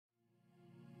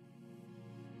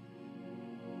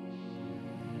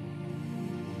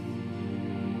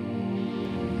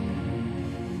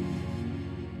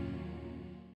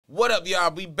What up,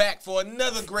 y'all? We back for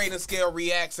another Grain and Scale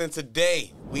reaction.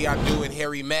 Today, we are doing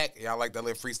Harry Mack. Y'all like that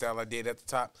little freestyle I did at the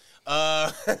top?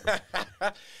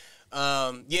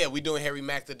 Yeah, we doing Harry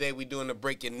Mack today. We doing the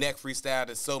Break Your Neck freestyle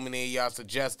that so many of y'all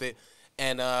suggested.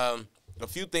 And a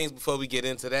few things before we get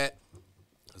into that,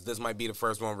 because this might be the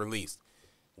first one released.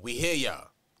 We hear y'all.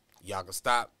 Y'all can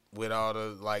stop with all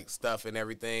the stuff and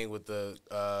everything with the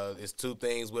it's two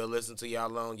things we'll listen to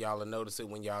y'all on. Y'all will notice it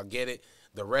when y'all get it.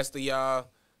 The rest of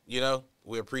y'all, you know,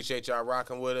 we appreciate y'all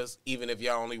rocking with us, even if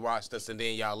y'all only watched us and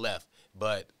then y'all left.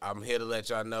 But I'm here to let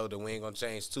y'all know that we ain't gonna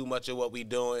change too much of what we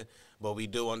doing, but we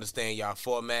do understand y'all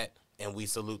format, and we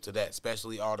salute to that,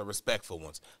 especially all the respectful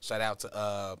ones. Shout out to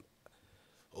I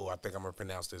think I'm gonna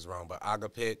pronounce this wrong, but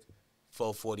Agapit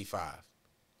 445.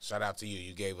 Shout out to you.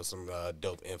 You gave us some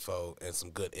dope info and some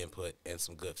good input and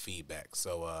some good feedback.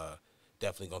 So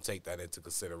definitely going to take that into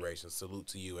consideration. Salute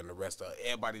to you and the rest of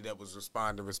everybody that was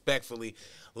responding respectfully,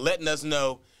 letting us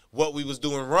know what we was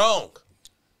doing wrong.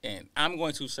 And I'm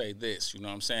going to say this, you know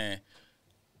what I'm saying?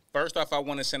 First off, I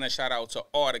want to send a shout out to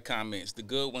all the comments, the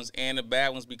good ones and the bad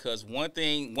ones, because one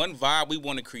vibe we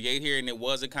want to create here, and it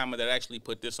was a comment that actually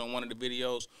put this on one of the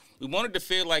videos. We wanted to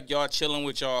feel like y'all chilling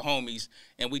with y'all homies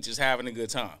and we just having a good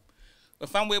time.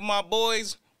 If I'm with my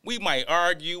boys, we might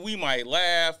argue, we might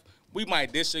laugh, we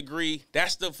might disagree.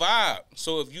 That's the vibe.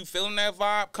 So if you feeling that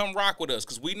vibe, come rock with us,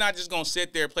 because we not just going to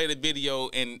sit there, play the video,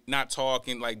 and not talk.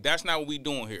 And that's not what we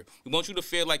doing here. We want you to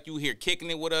feel like you here kicking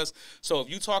it with us. So if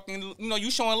you talking, you know,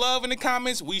 you showing love in the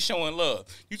comments, we showing love.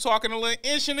 You talking a little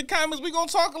ish in the comments, we going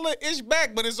to talk a little ish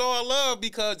back, but it's all love,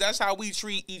 because that's how we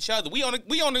treat each other. We on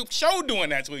the show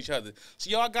doing that to each other. So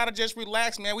y'all got to just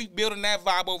relax, man. We building that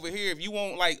vibe over here. If you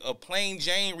want like a plain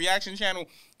Jane reaction channel,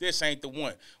 this ain't the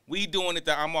one. We doing it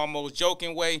the I'm almost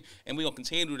joking way, and we gonna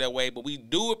continue to do that way. But we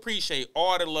do appreciate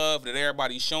all the love that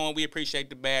everybody's showing. We appreciate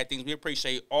the bad things. We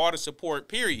appreciate all the support,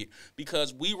 period.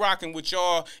 Because we rocking with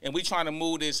y'all, and we trying to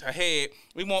move this ahead.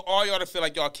 We want all y'all to feel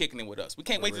like y'all kicking it with us. We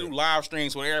can't wait to do live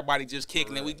streams where everybody just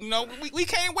kicking it. We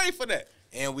can't wait for that.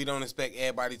 And we don't expect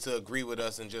everybody to agree with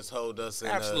us and just hold us in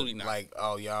absolutely not. Like,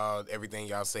 oh, y'all, everything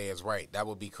y'all say is right. That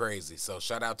would be crazy. So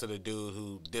shout out to the dude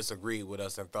who disagreed with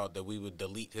us and thought that we would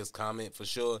delete his comment for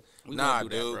sure. Nah,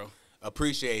 dude. That, bro.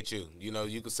 Appreciate you. You know,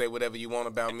 you can say whatever you want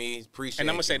about me. Appreciate you. And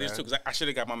I'm going to say man. this, too, because I should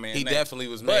have got my man. He definitely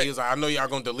was mad. He was like, I know y'all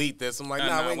going to delete this. I'm like,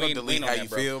 nah, we ain't going to delete how you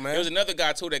feel, man. There was another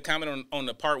guy, too, that commented on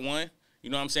the part one. You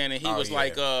know what I'm saying? And he was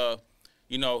like,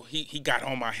 you know, he got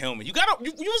on my helmet. You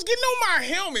was getting on my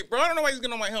helmet, bro. I don't know why he's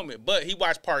getting on my helmet. But he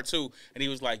watched part two, and he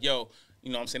was like, yo,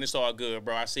 you know what I'm saying? It's all good,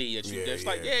 bro. I see you. It's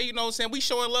like, yeah, you know what I'm saying? We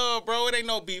showing love, bro. It ain't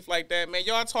no beef like that, man.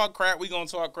 Y'all talk crap. We going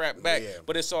to talk crap back. Yeah.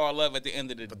 But it's all love at the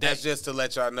end of the day. That's just to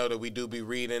let y'all know that we do be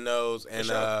reading those.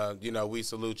 And, you know, we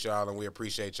salute y'all, and we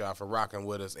appreciate y'all for rocking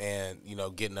with us and, you know,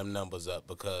 getting them numbers up,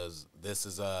 because this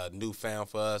is newfound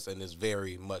for us, and it's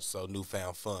very much so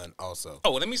newfound fun also.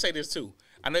 Oh, well, let me say this, too.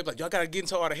 I know y'all got to get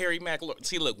into all the Harry Mack.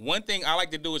 See, look, one thing I like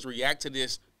to do is react to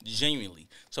this genuinely.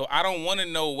 So I don't want to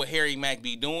know what Harry Mack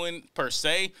be doing per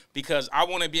se, because I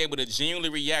want to be able to genuinely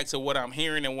react to what I'm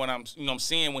hearing and what I'm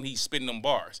seeing when he's spitting them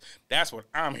bars. That's what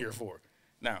I'm here for.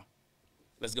 Now,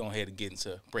 let's go ahead and get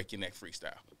into Break Your Neck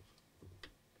freestyle.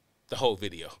 The whole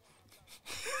video.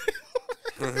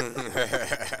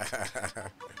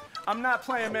 I'm not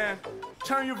playing, man.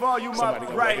 Turn your volume up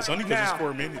right it's only now. It's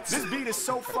 4 minutes. This beat is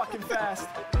so fucking fast.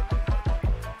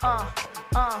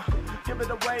 Give it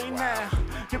away now.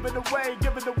 Give it away,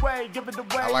 give it away, give it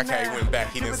away. I like how he went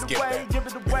back. He didn't skip that. Give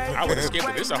it away. I would have skipped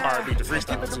it. This is a hard beat to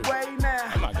freestyle too. Give it away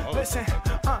now. I'm not gonna listen.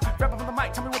 Grab up on the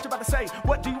mic. Tell me what you about to say.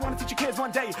 What do you want to teach your kids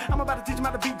one day? I'm about to teach them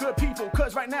how to be good people.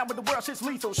 Cause right now with the world shit's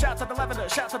lethal. Shouts at the lavender,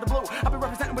 shouts at the blue. I've been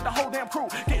representing with the whole damn crew.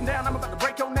 Getting down, I'm about to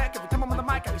break your neck. Every time I'm on the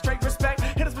mic, I get straight respect.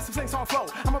 Hit us with some sing-song flow.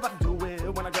 I'm about to do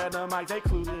it when I grab the mic. They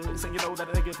clueless, and you know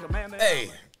that they get the man.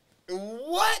 Hey,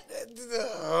 what?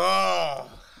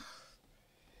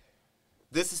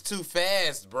 This is too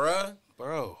fast, bruh.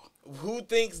 Bro. Who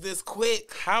thinks this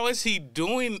quick? How is he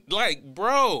doing? Like,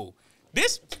 bro,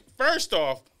 this, first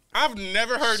off, I've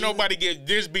never heard nobody get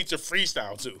this beat to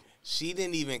freestyle to. She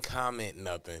didn't even comment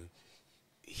nothing.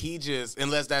 He just,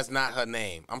 unless that's not her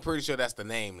name. I'm pretty sure that's the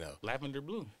name, though. Lavender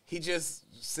Blue. He just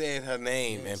said her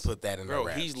name and put that in the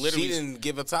rap. He's literally, she didn't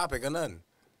give a topic or nothing.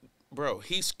 Bro,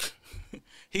 he's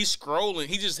scrolling.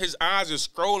 His eyes are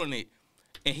scrolling it,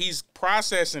 and he's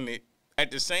processing it. At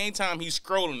the same time, he's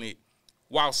scrolling it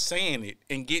while saying it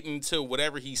and getting to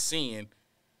whatever he's seeing.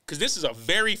 Because this is a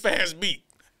very fast beat.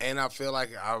 And I feel like,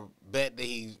 I bet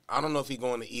that I don't know if he's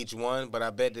going to each one, but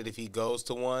I bet that if he goes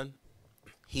to one,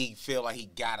 he feel like he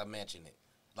got to mention it.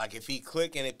 Like if he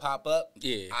click and it pop up,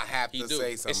 Yeah, I have to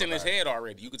say something. It's in his about it. head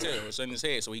already. You can tell it's in his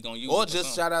head, so he gonna use it. Or for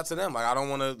just something. shout out to them. Like I don't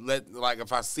want to let like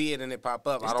if I see it and it pop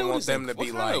up, I don't want them to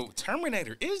be what kind like of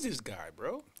Terminator is this guy,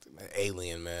 bro?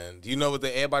 alien, man. Do you know what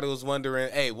everybody was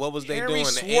wondering? Hey, what was they Harry doing?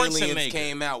 The aliens Schwarzenegger.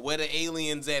 came out. Where the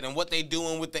aliens at? And what they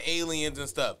doing with the aliens and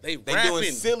stuff? They doing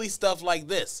rapping. silly stuff like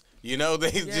this. You know, they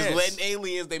just Yes. letting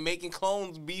aliens. They making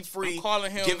clones be free, I'm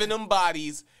calling him- giving them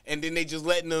bodies, and then they just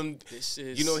letting them. This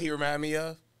is- You know what he remind me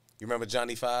of? You remember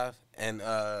Johnny Five? And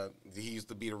he used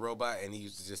to be the robot, and he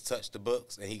used to just touch the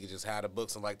books, and he could just hide the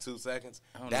books in like 2 seconds.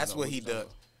 I don't That's know what what he you're talking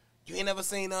does. You ain't never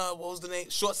seen what was the name?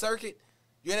 Short Circuit.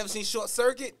 You ain't never seen Short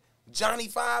Circuit? Johnny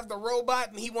Five, the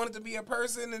robot, and he wanted to be a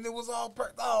person, and it was all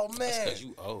oh man. That's because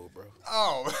you old, bro.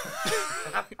 Oh.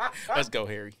 Let's go,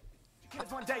 Harry. Kids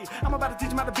one day, I'm about to teach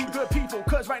them how to be good people.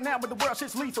 Cause right now with the world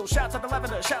shit's lethal. Shouts at the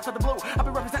lavender, shouts at the blue. I'll be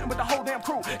representing with the whole damn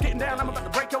crew. Getting down, I'm about to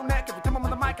break your neck. Every time I'm on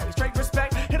the mic, I get straight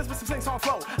respect. Hit us with some sing-song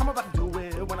flow. I'm about to do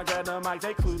it when I grab the mic,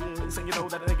 they clueless. And you know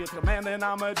that they get to the man, then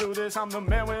I'ma do this. I'm the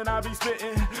man when I be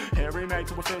spitting. Harry Mack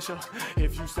too official.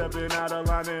 If you stepping out of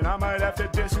line, then I might have to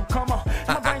diss you. Come on. And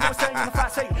my brain never stay in the fly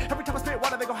state. Every time I spit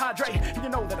water, they gon' hydrate. And you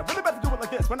know that I'm really about to do it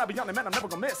like this. When I be on it, man, I'm never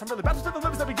gonna miss. I'm really about to spit the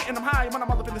lyrics that be getting them high. And when I'm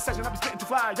all up in the session, I be spitting to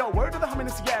fly. Yo, word to the humming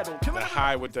in Seattle. The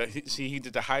high with the he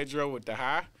did the hydro with the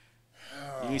high.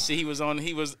 You see,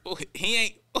 he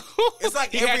ain't. It's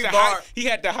like he every had bar. He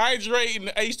had the hydrate and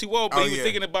the H2O, but he was yeah.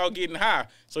 thinking about getting high.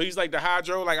 So he's like the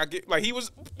hydro, he was.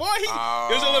 Boy,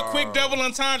 it was a little quick double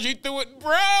entendre. He threw it,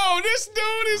 bro. This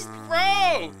dude is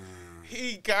bro.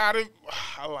 He got him.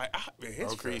 Man,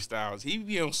 his freestyles. He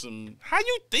be on some. How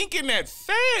you thinking that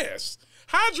fast?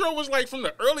 Hydro was like from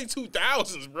the early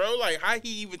 2000s, bro. Like, how he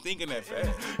even thinking that fast?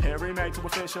 Harry Mack too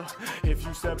official. If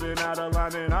you stepping out of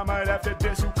line, then I might have to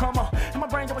diss you. Come on. And my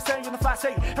brain never stay in the fly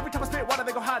state. Every time I spit water,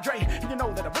 they gon' hydrate. And you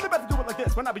know that I'm really about to do it like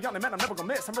this. When I be on it, man, I'm never gonna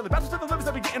miss. I'm really about to spit the lyrics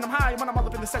that be getting them high. And when I'm all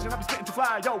up in the session, I be spitting to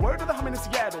fly. Yo, word to the humming in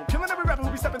Seattle. Killing every rapper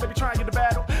who be stepping, they be trying to get the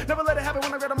battle. Never let it happen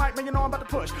when I grab the mic, man, you know I'm about to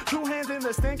push. 2 hands in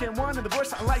the stink and 1 in the bush,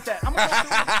 something like that. I'm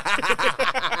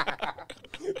gonna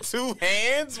 2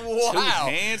 hands? Wow. 2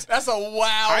 hands? That's a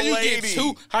wild lady.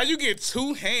 How you get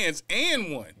 2 hands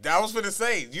and 1? I was finna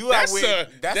say,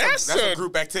 that's a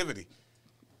group activity.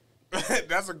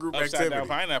 That's a group Upside activity. down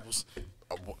pineapples.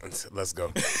 Let's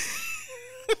go.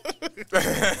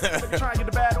 try and get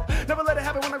the battle. Never let it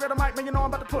happen when I grab the mic, man, you know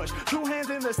I'm about to push. 2 hands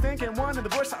in the stink and 1 in the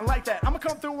bush, something like that. I'ma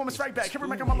come through, I'ma strike back. Harry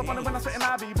Mack, I'm all up on it when I'm spitting,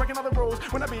 I be breaking all the rules.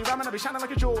 When I be rhyming, I be shining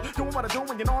like a jewel. Doing what I do,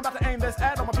 and you know I'm about to aim this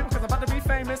at all my people, cause I'm about to be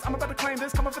famous. I'm about to claim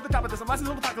this, coming for the top of this. I'm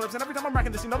licensed apocalypse, and every time I'm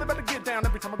rocking this, you know they better get down.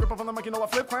 Every time I grip up on the mic, you know I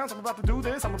flip clowns. I'm about to do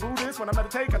this, I'ma boo this. When I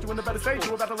meditate, got you in the better state,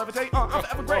 you about to levitate. I'm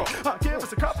forever great. Give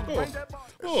us a couple, bring that bar.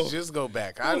 Just go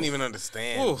back. I didn't even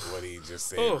understand what he just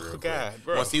said. Oh, real God, quick.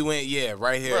 bro. Once he went,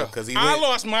 right here, because he I went.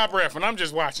 lost my breath and I'm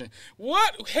just watching.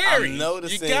 What, Harry? I'm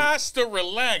noticing- You got to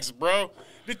relax, bro.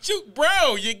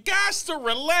 You got to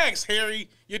relax, Harry.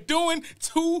 You're doing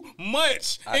too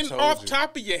much. And told off you.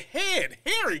 top of your head,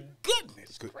 Harry.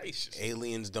 Goodness gracious.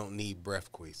 Aliens don't need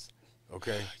breath quiz.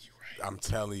 Okay? You're right. I'm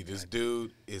telling you, this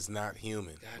dude is not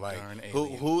human. God darn who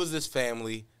alien. who is this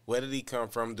family? Where did he come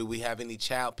from? Do we have any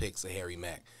child pics of Harry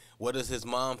Mack? What does his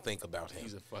mom think about him?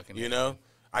 He's a fucking You alien. know?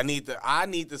 I need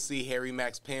to see Harry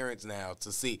Mack's parents now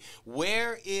to see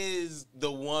where is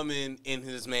the woman in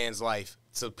this man's life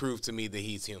to prove to me that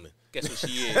he's human. Guess what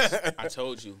she is? I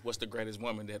told you. What's the greatest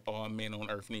woman that all men on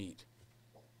earth need?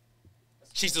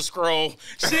 She's a scroll.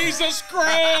 She's a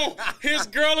scroll. His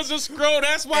girl is a scroll.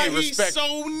 That's why he's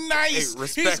so nice. His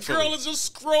respectfully. girl is a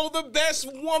scroll. The best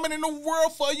woman in the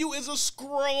world for you is a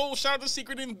scroll. Shout out to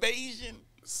Secret Invasion.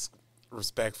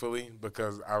 Respectfully,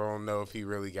 because I don't know if he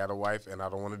really got a wife, and I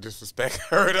don't want to disrespect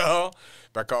her at all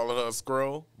by calling her a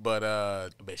scroll. But I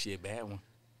bet she a bad one.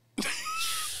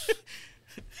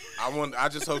 I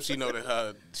just hope she know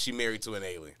that she married to an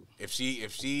alien. If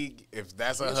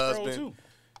that's her He a scroll, husband, too.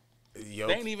 yo,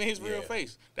 That ain't even his real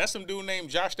face. That's some dude named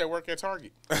Josh that work at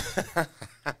Target.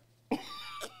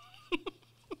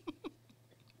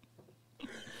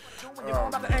 You know I'm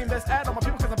about to aim this at all my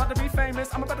people, cause I'm about to be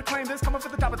famous. I'm about to claim this, coming for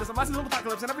the top of this. I'm licensed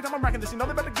apocalypse, and every time I'm rocking this, you know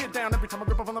they better get down. Every time I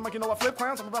grip up on the mic, you know I flip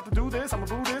clowns. I'm about to do this, I'ma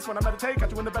boo this. When I meditate,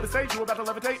 got you in the better state, you about to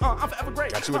levitate. I'm forever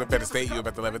great. got you in a better state. You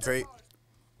about to levitate.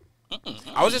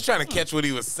 I was just trying to catch what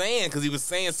he was saying because he was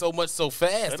saying so much so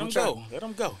fast. Let him go. Let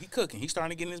him go. He cooking. He's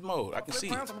starting to get in his mode. I can see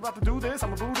it. I'm about to do this,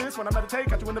 I'ma boo this. When I meditate,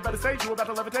 got you in the better state, you about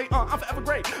to levitate. I'm forever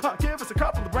great. Give us a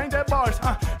couple of brain dead bars.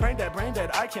 Brain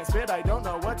dead, I can't spit, I don't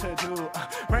know what to do.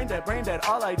 Brain dead,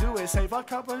 all I do is save a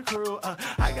couple of crew.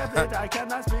 I got bit, I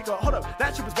cannot speak. Hold up,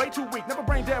 that shit was way too weak. Never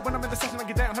brain dead when I'm in the session, I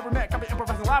get down. Harry Mack, I be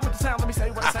improvising live with the sound. Let me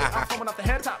say what I say. I'm throwing off the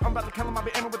head top. I'm about to kill him, I'll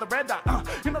be aiming with a red dot.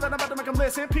 You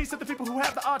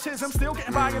have the autism, still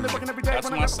getting by and they're working every day. That's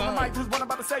When my I son. on the mic, this is what I'm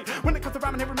about to say. When it comes to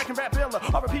rhyming, here we're making rap filler.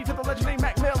 R.I.P. to the legend named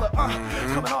Mack Miller.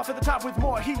 Coming off at the top with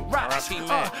more heat rocks. R.I.P.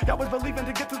 Mack. Y'all was believing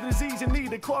to get through the disease and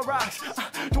needed Clorox.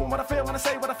 Doing what I feel when I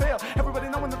say what I feel. Everybody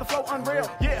knowing that the flow unreal.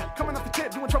 Yeah, coming off the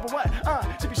tip, doing trouble what?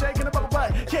 Should be shaking the bubble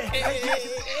butt. Yeah.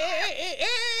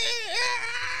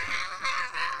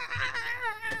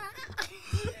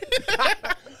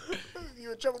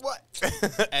 You in trouble what?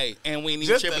 Hey, and we ain't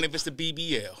even Just tripping a- if it's the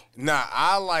BBL. Nah,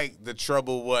 I like the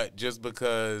trouble what just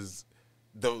because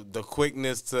the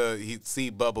quickness to see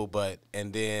bubble butt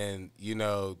and then I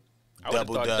would have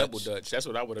double thought dutch. double dutch. That's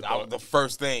what I would have thought. The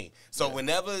first thing. So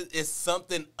whenever it's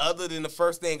something other than the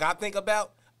first thing I think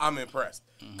about, I'm impressed.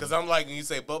 Because I'm like, when you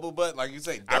say bubble butt, like you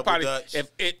say double dutch. If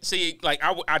it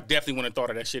I definitely wouldn't have thought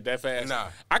of that shit that fast. Nah.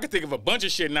 I could think of a bunch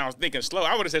of shit now. I was thinking slow.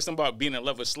 I would have said something about being in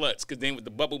love with sluts, because then with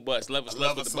the bubble butts, love with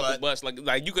sluts, with the bubble butts,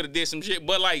 like you could have did some shit.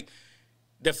 But like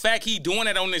the fact he doing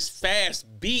it on this fast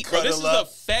beat, bro, this is a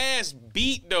fast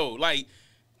beat though. Like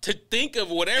to think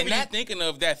of whatever you're thinking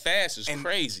of that fast is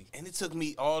crazy. And it took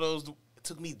me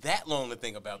that long to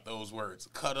think about those words.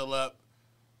 Cuddle up.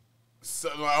 So,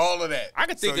 like, all of that. I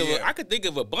could think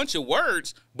of a bunch of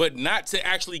words, but not to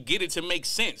actually get it to make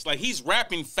sense. Like he's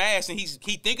rapping fast and he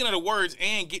thinking of the words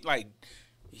and get like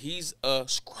he's a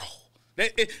scroll.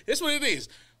 That's what it is.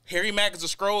 Harry Mack is a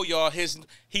scroll, y'all.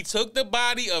 He took the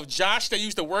body of Josh that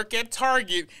used to work at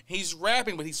Target. He's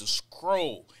rapping, but he's a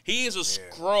scroll. He is a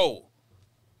scroll.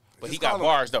 But he got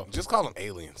bars though. Just call them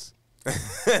aliens.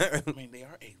 I mean, they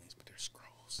are aliens, but they're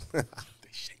scrolls. They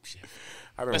shapeshift.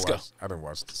 Let's go. I didn't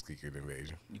watch the Secret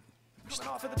Invasion. Coming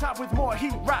off at the top with more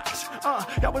heat rocks.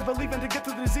 Y'all was believing to get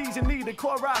through the disease and needed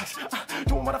Clorox.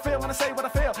 Doing what I feel when I say what I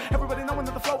feel. Everybody knowing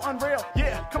that the flow unreal.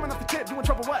 Yeah, coming off the tip, doing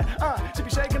trouble what? Should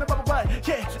be shaking the bubble butt.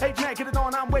 Yeah, H-Man, get it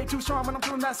on. I'm way too strong when I'm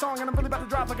doing that song. And I'm really about to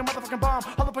drop like a motherfucking bomb.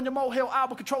 All up on your molehill,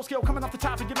 album control skill. Coming off the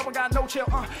top, and you know I got no chill.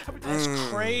 That's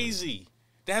crazy.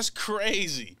 That's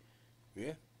crazy.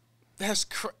 Yeah. That's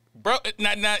bro.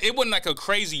 Now, it wasn't like a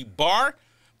crazy bar,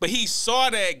 but he saw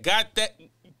that, got that.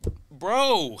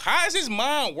 Bro, how is his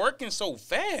mind working so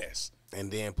fast? And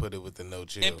then put it with the no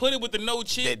chill.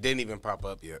 That didn't even pop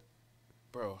up yet.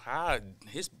 Bro, how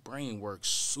his brain works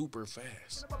super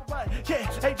fast.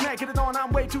 Yeah, H-Man, get it on.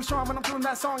 I'm way too strong when I'm doing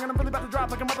that song. And I'm really about to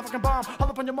drop like a motherfucking bomb. All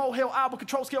up on your molehill, album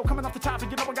control skill. Coming off the top, and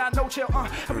you know I got no chill.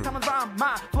 Every time I rhyme,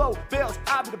 my flow builds.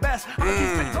 I'll be the best. I'm gonna keep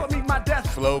spitting till I meet my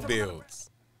death. Flow builds.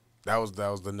 That was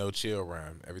the no chill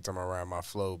rhyme. Every time I rhyme, my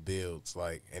flow builds.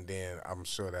 Like, and then I'm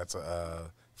sure that's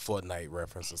a Fortnite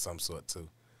reference of some sort too.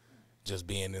 Just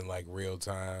being in like real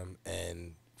time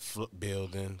and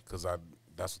building, because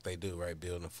that's what they do, right?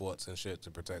 Building forts and shit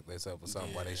to protect themselves or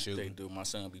something while they shoot. They do. My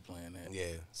son be playing that.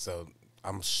 Yeah, so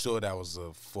I'm sure that was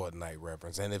a Fortnite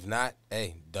reference. And if not,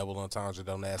 hey, double entendre,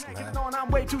 don't ask him how. I'm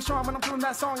way too strong when I'm doing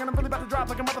that song. And I'm really about to drop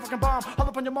like a motherfucking bomb. All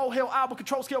up on your molehill, album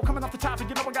control skill. Coming off the top, and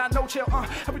you know I got no chill.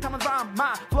 Every time I rhyme,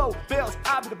 my flow builds.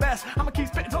 I'll be the best. I'ma keep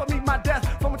spitting till I meet my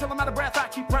death. Flowing till I'm out of breath, I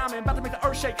keep rhyming. About to make the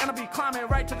earth shake, and I'll be climbing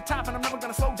right to the top. And I'm never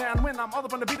gonna slow down. When I'm all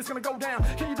up on the beat, it's gonna go down.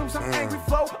 Can you do some angry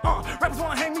flow? Rappers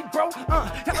wanna hang me, bro. Y'all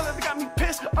know that they got me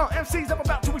pissed. MCs up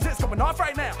about to exist. Going off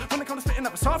right now. When they come to spitting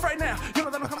up, it's off right now. You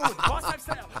know that I'm coming with the boss type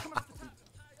style.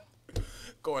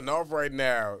 Going off right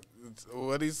now.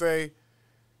 What'd he say?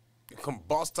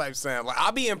 Boss type sound. Like,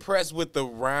 I'll be impressed with the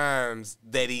rhymes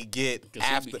that he get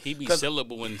after. He be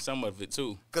syllable in some of it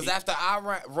too. Because after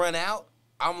I run out,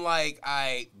 I'm like, all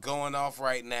right, going off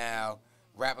right now.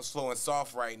 Rappers flowing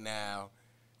soft right now.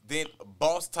 Then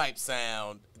boss type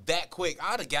sound. That quick,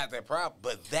 I'd have got that problem,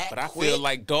 but quick. I feel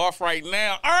like Dolph right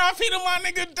now. R.I.P. to my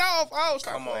nigga Dolph. Oh,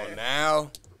 come on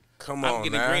now. I'm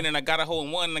getting green and I got a hole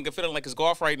in one. Nigga feeling like it's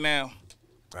golf right now.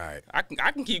 All right. I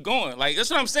can keep going. Like,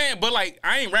 that's what I'm saying. But like,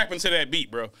 I ain't rapping to that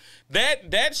beat, bro.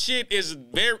 That shit is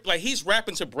very, like, he's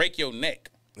rapping to break your neck.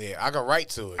 Yeah, I can write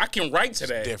to it. I can write to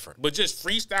that. Different. But just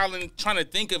freestyling, trying to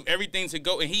think of everything to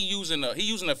go, and he using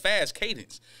a fast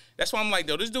cadence. That's why I'm like,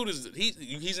 though, this dude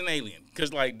he's an alien.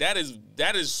 Cause like that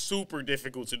is super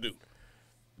difficult to do.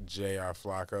 J.R.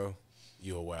 Flacco,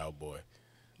 you a wild boy.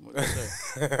 Oh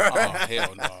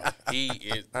hell no. He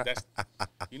is.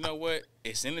 You know what?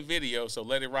 It's in the video, so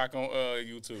let it rock on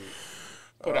YouTube.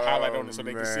 Put a highlight on it so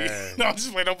they can see it. No, I'm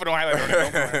just playing. Don't put no highlight on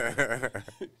it.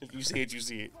 If you see it, you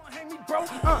see it. Hang me, bro.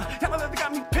 Y'all know that they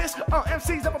got me pissed.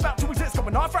 MCs up about to exist.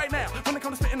 Going off right now. When they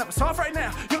come to spitting up, it's off right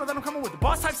now. You know that I'm coming with the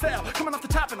boss type style. Coming off the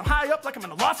top and I'm high up like I'm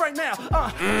in the loft right now.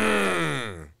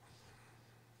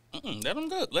 Let him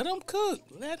cook. Let him cook.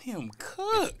 Let him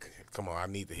cook. Come on, I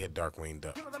need to hit Darkwing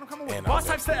Duck. And boss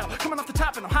type style, coming off the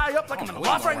top and I'm high up like I'm in the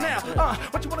loft right now.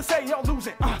 What you wanna say? Y'all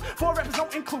losing. 4 rappers, no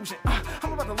inclusion.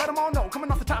 I'm about to let them all know. Coming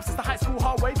off the top since the high school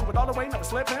hallway, do it all the way, never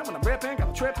slipping. When I'm ripping, got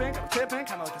me tripping, got me tipping,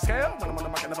 kinda like a scale. When I'm on the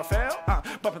mic, I never fail.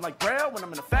 Bumping like Braille when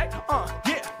I'm in effect.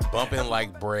 Yeah. Bumping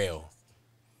like Braille.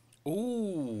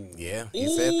 Ooh. Yeah, he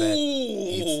said that.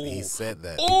 He said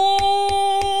that.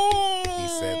 Ooh. He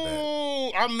said that.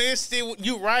 I missed it.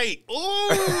 You right. Ooh,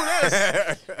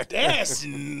 that's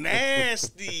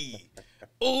nasty.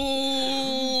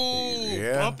 Ooh.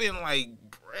 Yeah. Bumping like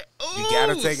you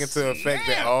gotta take into effect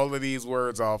that all of these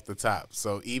words off the top.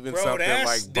 So even something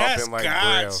like bumping like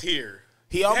Braille. Here.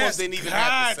 He almost didn't even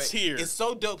have to say here. it. It's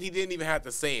so dope he didn't even have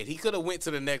to say it. He could have went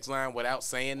to the next line without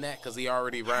saying that because he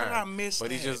already rhymed. I missed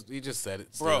but that? he just said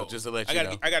it, still, Bro, just to let you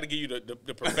know. I got to give you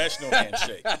the professional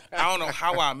handshake. I don't know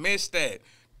how I missed that.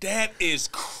 That is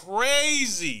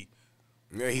crazy.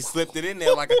 Yeah, he slipped it in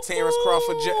there like a Terrence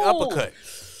Crawford uppercut.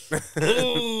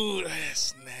 Ooh,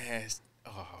 that's nasty.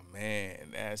 Oh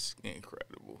man, that's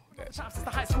incredible. That's Since the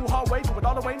high school hallway, do it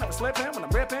all the way, never slipping. When I'm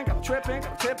ripping, got me tripping,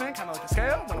 got me tipping, kinda like a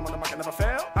scale. When I'm on the mic, I never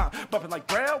fail. Bumping like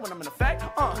Braille when I'm in effect.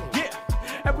 Yeah.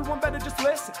 Everyone better just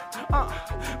listen.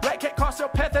 Black cat cross your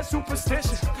path, that's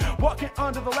superstition. Walking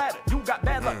under the ladder, you got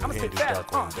bad luck. I'ma spit fatter.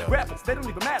 Rappers, they don't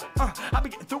even matter. I be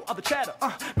getting through all the chatter.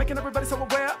 Making everybody so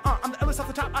aware. I'm the illest off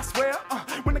the top, I swear.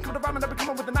 When it comes to rhyming, I be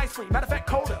coming with a nice free. Matter of fact,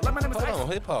 colder. Like my name is Hold Ice.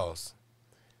 on, hit pause.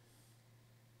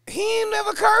 He ain't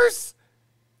never curse.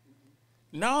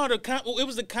 no, it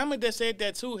was the comment that said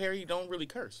that too. Harry, don't really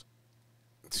curse.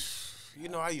 You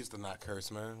know, I used to not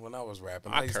curse, man. When I was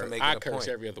rapping, I used curse. to make I it a curse point.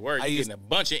 every other word. I You're used- getting a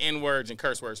bunch of N words and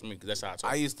curse words from me because that's how I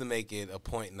talk. I used to make it a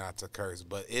point not to curse,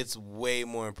 but it's way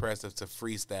more impressive to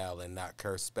freestyle and not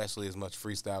curse, especially as much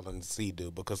freestyling as C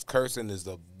do, because cursing is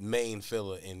the main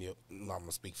filler in your. I'm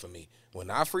gonna speak for me.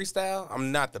 When I freestyle,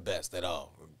 I'm not the best at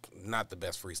all, not the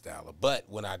best freestyler. But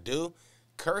when I do,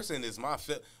 cursing is my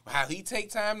fill. How he take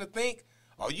time to think.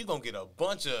 Oh, you gonna get a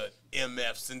bunch of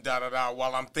MFs and da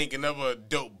while I'm thinking of a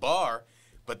dope bar.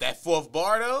 But that fourth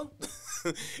bar though,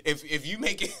 if you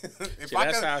make it, if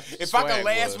I can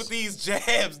last with these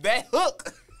jabs, that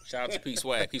hook. Shout out to P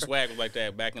Swag. P Swag was like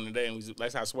that back in the day. And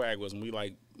that's how Swag was. And we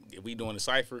like, if we doing the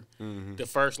cipher, the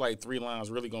first like 3 lines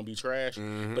really gonna be trash.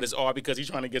 But it's all because he's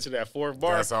trying to get to that fourth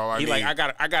bar. That's all I need. Like,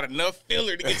 I got enough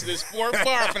filler to get to this fourth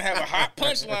bar. I'm gonna have a hot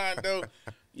punchline though.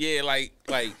 Yeah, like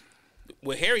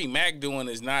what Harry Mack doing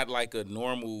is not like a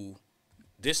normal.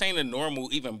 This ain't a normal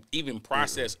even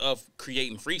process of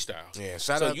creating freestyles. Yeah,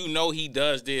 so you know he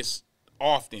does this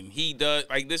often. He does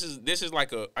like this is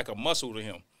like a muscle to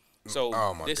him.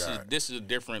 So this is a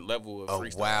different level of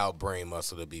freestyle. Wild brain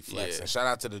muscle to be flexing. Yeah. Shout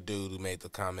out to the dude who made the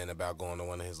comment about going to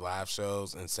one of his live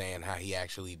shows and saying how he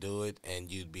actually do it, and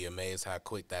you'd be amazed how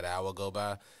quick that hour go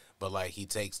by. But like he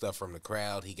takes stuff from the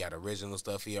crowd, he got original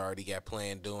stuff he already got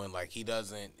planned doing. Like he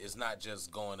doesn't. It's not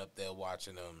just going up there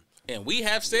watching them. And we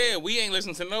have said we ain't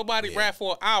listening to nobody rap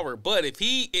for an hour. But if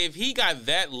he got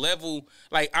that level,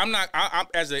 like I'm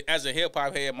as a hip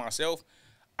hop head myself,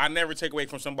 I never take away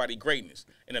from somebody's greatness.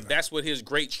 And if that's what his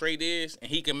great trait is,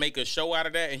 and he can make a show out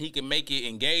of that, and he can make it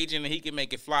engaging, and he can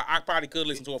make it fly, I probably could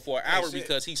listen to it for an hour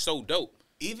because he's so dope.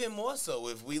 Even more so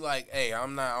if we like, hey, I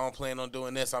don't plan on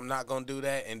doing this, I'm not gonna do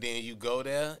that, and then you go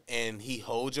there and he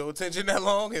holds your attention that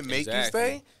long and make you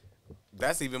stay.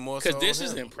 That's even more so. Because this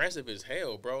is impressive as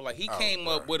hell, bro. Like he came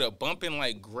up with a bumping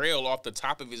like Grail off the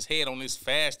top of his head on this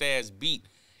fast ass beat,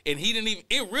 and he didn't even.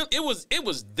 It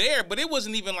was there, but it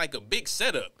wasn't even like a big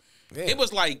setup. Yeah. It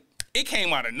was like it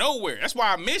came out of nowhere. That's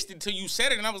why I missed it till you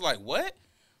said it, and I was like, what?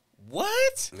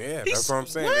 What? Yeah, that's what I'm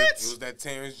saying. What? It was that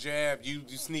Terrence jab. You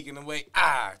sneaking away.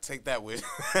 Take that with.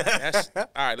 All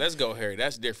right, let's go, Harry.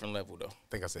 That's a different level, though. I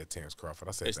think I said Terrence Crawford.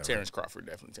 I said it's that Terrence right. Crawford,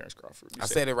 definitely Terrence Crawford. I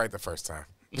said it right the first time.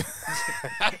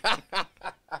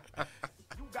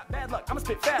 Got bad luck, I'ma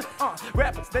spit fatter.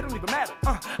 Rappers, they don't even matter.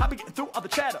 I be getting through all the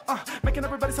chatter. Making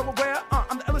everybody so aware.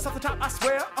 I'm the illest off the top, I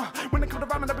swear. When it comes to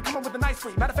rhyming, I be coming with a nice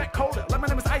free. Matter of fact, colder. Like my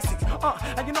name is Icy.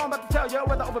 And you know I'm about to tell you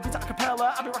whether over beats a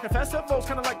cappella. I be rocking festivals,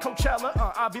 kinda like Coachella.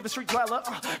 I'll be the street dweller.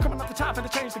 Coming off the top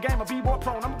and to change the game. I'll be more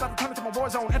prone. I'm about to turn into my war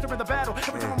zone. Entering the battle.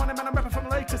 Every time I'm running, man, I'm rapping from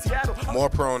LA to Seattle. More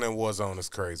prone than Warzone is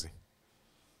crazy.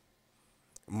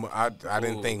 I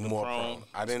didn't think more prone.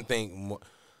 I didn't think more.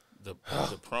 The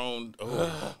prone.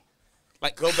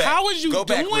 Like, go back. How is you go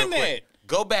back doing that? Quick.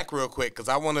 Go back real quick, because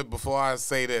I want to, before I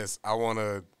say this, I want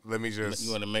to, let me just. You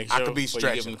want to make sure I could be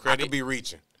stretching. I could be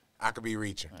reaching. I could be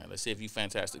reaching. All right, let's see if you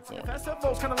fantastic for him.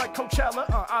 Festivals kind of like Coachella.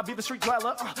 I'll be the street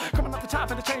dweller. Coming off the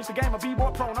top and to change the game. I'll be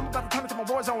more prone. I'm about to turn into my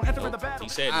war zone. Entering the battle. He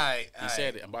said it. He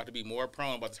said it. I'm about to be more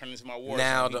prone. I'm about to turn into my war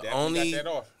Now zone.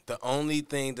 the only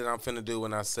thing that I'm finna do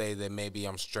when I say that maybe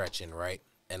I'm stretching, right?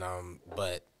 And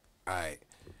but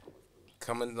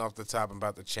coming off the top, I'm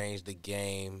about to change the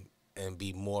game and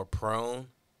be more prone.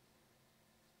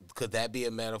 Could that be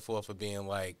a metaphor for being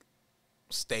like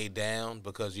stay down?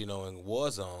 Because in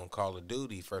Warzone, Call of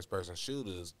Duty, first person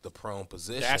shooters, the prone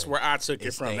position. That's where I took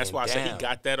it from. That's why I said he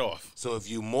got that off. So if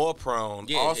you more prone,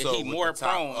 yeah, also he more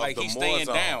prone, like he's staying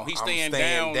down. He's staying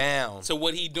down to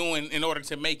what he doing in order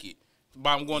to make it. But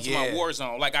I'm going to my war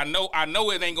zone. Like I know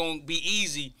it ain't gonna be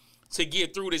easy to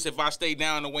get through this if I stay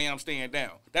down the way I'm staying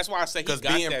down. That's why I say he got that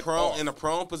off. Because being prone in a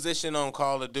prone position on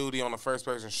Call of Duty on a first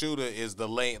person shooter is the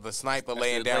sniper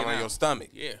laying down on your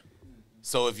stomach. Yeah.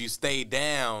 So if you stay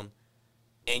down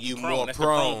and you more that's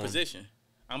prone, the prone position.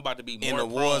 I'm about to be more in the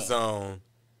prone. war zone.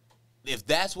 If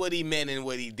that's what he meant and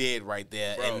what he did right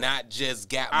there, and not just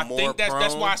got more prone.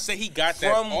 That's why I say he got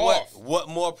that off. What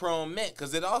more prone meant,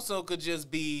 because it also could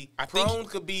just be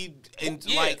could be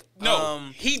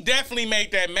he definitely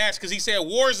made that match because he said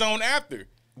war zone after.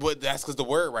 But that's because the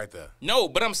word right there. No,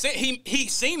 but I'm saying he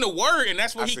seen the word and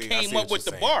that's what he came up with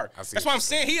the bar. That's why I'm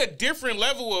saying he a different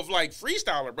level of like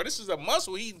freestyler, but this is a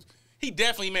muscle. He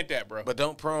definitely meant that, bro. But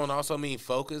don't prone also mean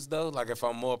focus, though? Like, if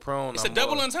I'm more prone, it's a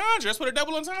double entendre. That's what a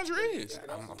double entendre is.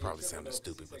 I'm probably sounding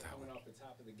stupid with that one. Coming off the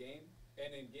top of the game,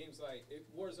 and in games like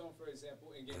Warzone, for example,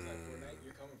 in games like Fortnite,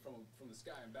 you're coming from the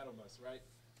sky in Battle Bus, right?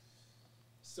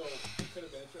 So it could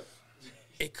have been a triple.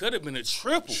 It could have been a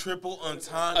triple. Triple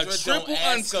entendre. A triple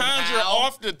entendre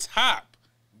off the top.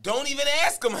 Don't even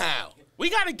ask him how. We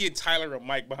got to get Tyler a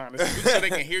mic behind us so they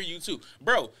can hear you too.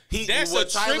 Bro, what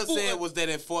Tyler said was that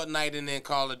in Fortnite and in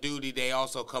Call of Duty, they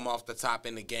also come off the top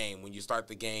in the game. When you start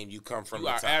the game, you come from the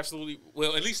top. Absolutely.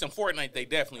 Well, at least in Fortnite, they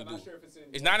definitely do. Sure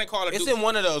it's not in Call of Duty. It's in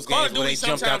one of those games where they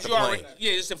jumped out the plane.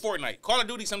 Yeah, it's in Fortnite. Call of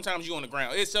Duty, sometimes you on the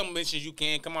ground. It's some missions you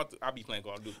can come out. I'll be playing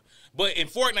Call of Duty. But in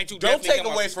Fortnite, you don't take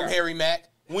away from Harry Mack.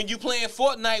 When you playing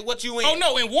Fortnite, what you in? Oh,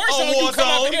 no, in Warzone, you come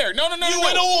out the air. No. You in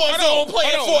a Warzone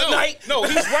playing Fortnite? No,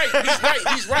 he's right.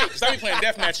 Because I be playing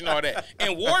deathmatch and all that.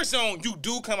 In Warzone, you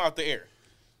do come out the air.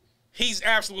 He's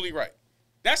absolutely right.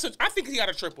 I think he got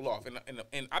a triple off, and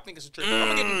I think it's a triple. I'm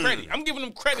gonna give him credit. I'm giving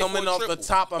him credit coming for a off triple. The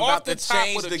top. I'm about to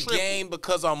change the game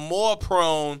because I'm more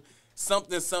prone.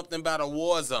 Something about a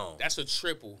war zone. That's a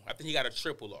triple. I think he got a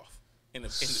triple off in the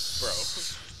bro.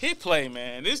 Hit play,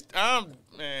 man.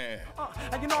 Man.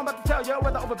 And you know I'm about to tell you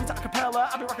whether over beats acapella.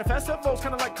 I'll be rocking festivals,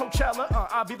 kind of like Coachella.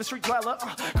 I'll be the street dweller.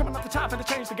 Coming off the top and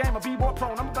to change the game, I'll be more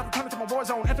prone. I'm about to turn into my war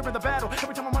zone, entering the battle.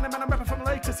 Every time I'm running, man, I'm rapping from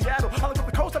Lake to Seattle. All across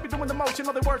the coast, I'll be doing the most. You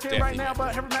know they're working right now,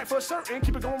 but Harry Mack for certain.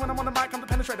 Keep it going when I'm on the mic, I'm the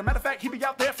penetrator. Matter of fact, he be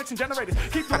out there fixing generators.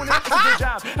 Keep doing it, it's a good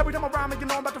job. Every time I rhyme, you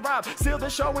know I'm about to rob. Seal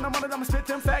this show when I'm on it, I'ma spit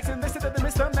them facts. And they said that they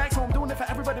missed the max, so I'm doing it for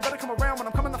everybody. Better come around when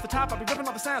I'm coming off the top. I'll be ripping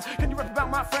all the sounds. Can you rap about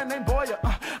my friend named Boya?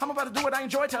 I'm about to do what I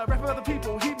enjoy to rap with other people.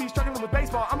 He be struggling with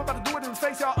baseball. I'm about to do it in his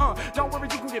face, y'all. Don't worry,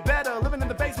 you can get better. Living in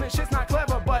the basement, shit's not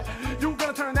clever, but you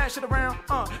gonna turn that shit around.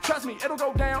 Trust me, it'll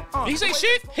go down. He say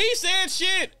shit. He said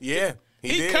shit. Yeah.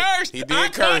 He cursed. He did I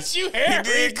curse. Caught you, Harry. He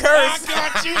did curse. I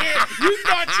caught you, Harry. You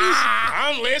thought you.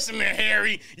 I'm listening,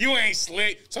 Harry. You ain't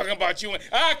slick. Talking about you.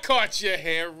 I caught you,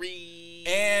 Harry.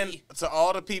 And to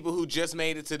all the people who just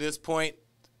made it to this point,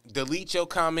 delete your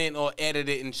comment or edit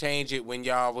it and change it when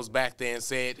y'all was back there and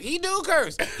said, he do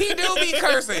curse. He do be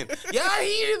cursing. Y'all,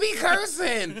 he do be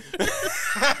cursing.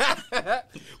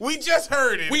 We just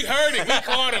heard it. We heard it. We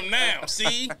caught him now.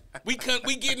 See? We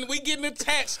getting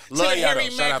attached to the Harry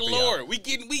Mack lore. We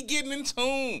getting in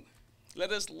tune.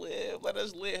 Let us live. Let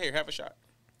us live. Here, have a shot.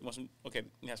 You want some? Okay,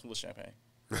 you have some little champagne.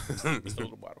 It's a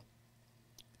little bottle.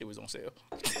 It was on sale.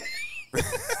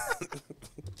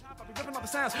 I'll be ripping all the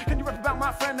sounds. Can you rap about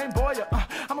my friend named Boya?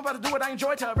 I'm about to do what I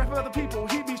enjoy to rap with other people.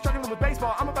 He be struggling with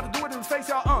baseball. I'm about to do it in his face,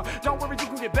 y'all. Don't worry, you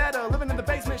can get better. Living in the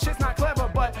basement, shit's not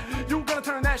clever, but you gonna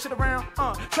turn that shit around.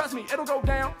 Trust me, it'll go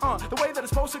down. The way that it's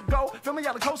supposed to go. Feel me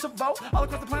out of Kosovo. All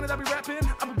across the planet, I be rapping.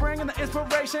 I be bringing the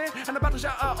inspiration. And about to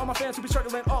shout out all my fans who be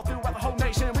struggling all throughout the whole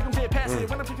nation. We gon' get past it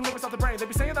when I'm kicking lyrics off the brain. They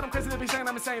be saying that I'm crazy. They be saying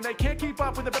I'm insane. They can't keep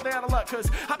up with it, but they out of luck.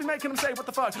 Cause I be making them say, what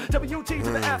the fuck? WT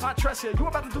to the F, I trust bust ya. You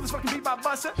about to do this fucking beat by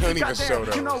buster? Don't even show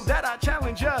those. You know that I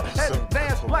challenge ya.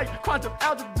 Advanced like quantum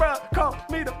algebra. Call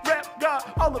me the rap god.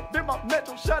 All up in my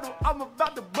mental shuttle. I'm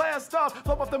about to blast off.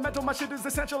 Flow off the mental. My shit is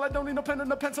essential. I don't need no pen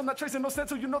and a pencil. Not tracing no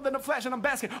stencil. You know that I'm flashing. I'm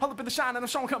basking. All up in the shine and I'm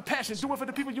showing compassion. Do it for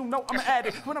the people you know. I'm an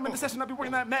addict. When I'm in the session, I be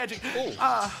working that magic.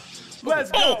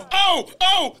 Let's go.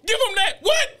 Oh, give him that.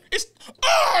 What? It's,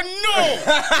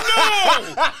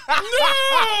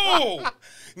 no.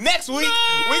 Next week,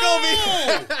 we gonna be.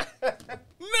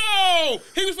 No,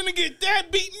 he was finna get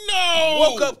that beat. No.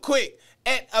 Woke up quick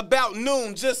at about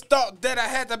noon. Just thought that I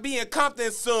had to be in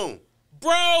Compton soon.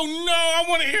 Bro, no, I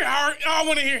want to hear Harry. I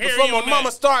want to hear Harry Before on my mama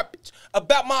that. start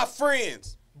about my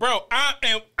friends. Bro,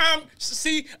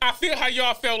 see, I feel how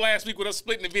y'all felt last week with us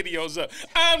splitting the videos up.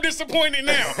 I'm disappointed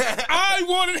now. I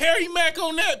wanted Harry Mack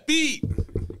on that beat.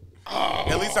 Oh.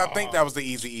 At least I think that was the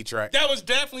Easy E track. That was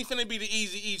definitely finna be the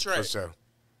Easy E track. For sure.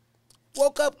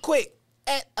 Woke up quick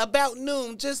at about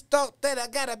noon. Just thought that I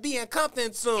gotta be in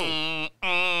Compton soon. Yeah,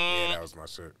 that was my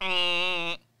shit.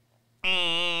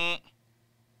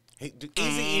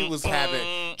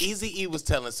 Easy E was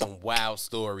telling some wild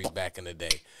stories back in the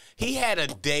day. He had a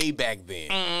day back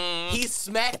then. He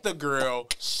smacked a girl,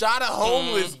 shot a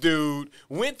homeless dude,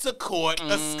 went to court,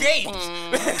 escaped.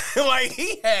 Like,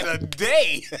 he had a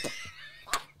day.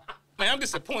 Man, I'm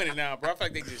disappointed now, bro. I feel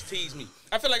like they just teased me.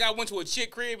 I feel like I went to a chick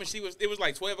crib and it was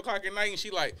like 12 o'clock at night and she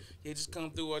like, yeah, just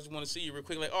come through. I just want to see you real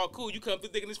quick. Like, oh, cool. You come through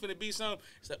thinking it's finna be something.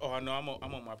 It's like, oh, no, I'm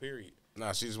on my period.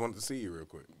 Nah, she just wanted to see you real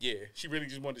quick. Yeah, she really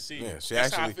just wanted to see you. Yeah, she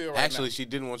That's how I feel right now. she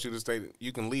didn't want you to stay.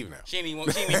 You can leave now. She didn't even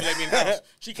let me in the house.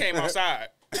 She came outside.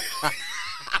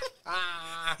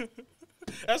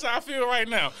 That's how I feel right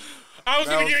now. I was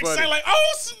going to get excited like,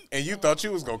 oh. And you thought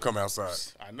you was going to come outside.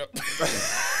 I know.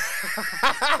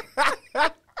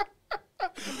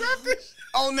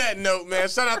 On that note, man,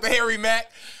 shout out to Harry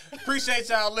Mack. Appreciate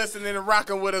y'all listening and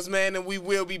rocking with us, man. And we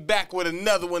will be back with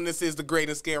another one. This is the Great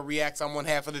and Scale Reacts. I'm one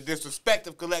half of the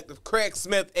Disrespective Collective, Craig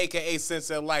Smith, a.k.a.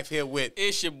 Sensei Life, here with.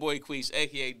 It's your boy, Queese,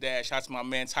 a.k.a. Dash. Shout out to my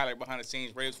man, Tyler, behind the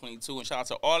scenes, Radio 22. And shout out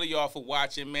to all of y'all for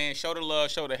watching, man. Show the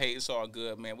love, show the hate. It's all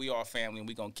good, man. We all family, and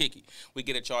we going to kick it. We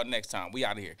get at y'all next time. We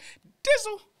out of here.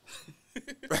 Dizzle. You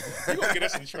going to get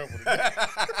us in trouble today.